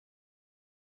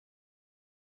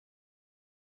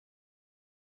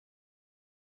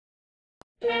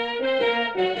The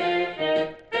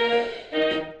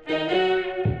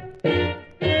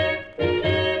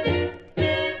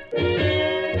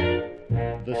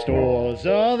stores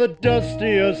are the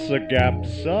dustiest, the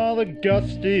gaps are the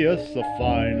gustiest, the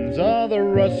finds are the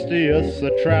rustiest,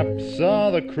 the traps are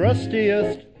the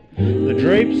crustiest, the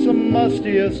drapes the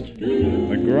mustiest,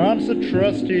 the grants the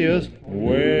trustiest,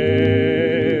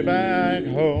 way back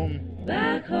home.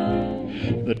 Back home.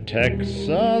 The texts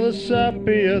are the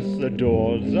sappiest, the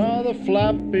doors are the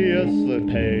flappiest, the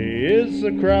pay is the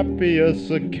crappiest,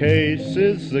 the case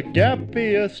is the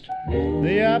gappiest,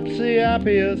 the app's the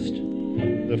appiest,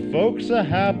 the folks are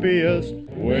happiest,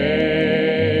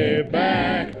 way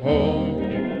back home.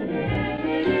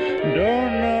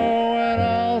 Don't know when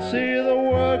I'll see the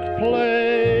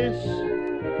workplace,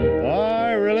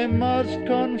 I really must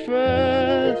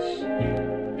confess.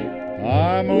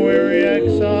 I'm a weary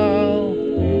exile,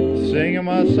 singing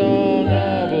my song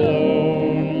of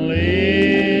loneliness.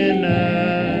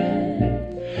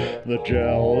 The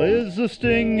gel is the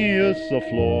stingiest, the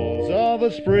floors are the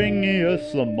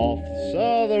springiest, the moths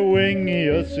are the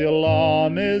wingiest, the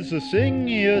alarm is the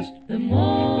singiest,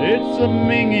 it's the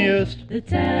mingiest, the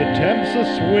temp's the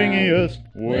swingiest,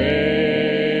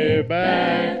 way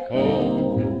back home.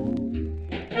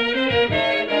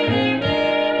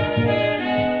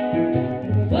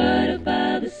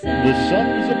 The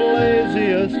sun's the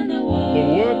blaziest, the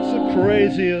work's the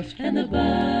craziest, the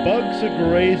bugs the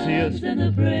graziest,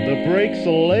 the break's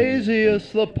the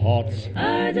laziest, the pots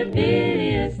are the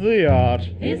pitiest, the art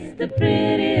is the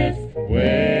prettiest,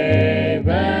 way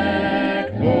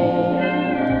back home.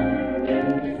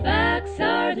 The facts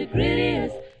are the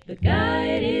grittiest, the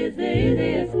guide is the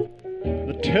easiest,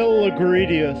 The till the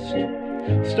greediest,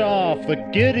 staff the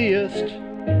giddiest,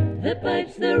 the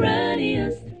pipe's the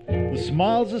runniest, the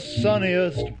smile's the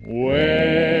sunniest,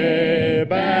 way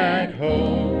back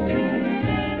home.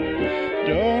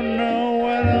 Don't know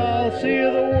when I'll see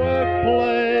the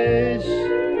workplace,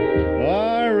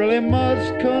 I really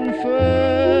must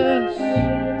confess.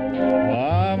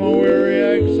 I'm a weary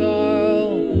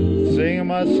exile, singing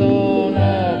my song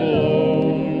of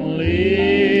loneliness.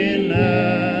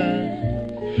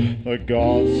 The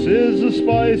goss is the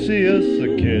spiciest,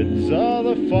 the kids are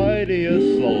the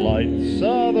fightiest, the lights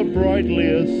are the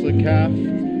brightliest, the calf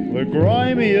the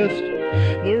grimiest,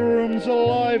 the room's the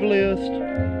liveliest,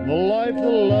 the life the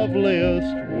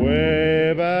loveliest,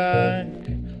 way back,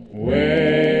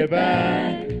 way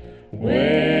back,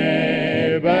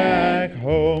 way back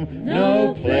home.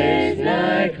 No place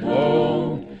like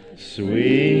home,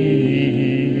 sweet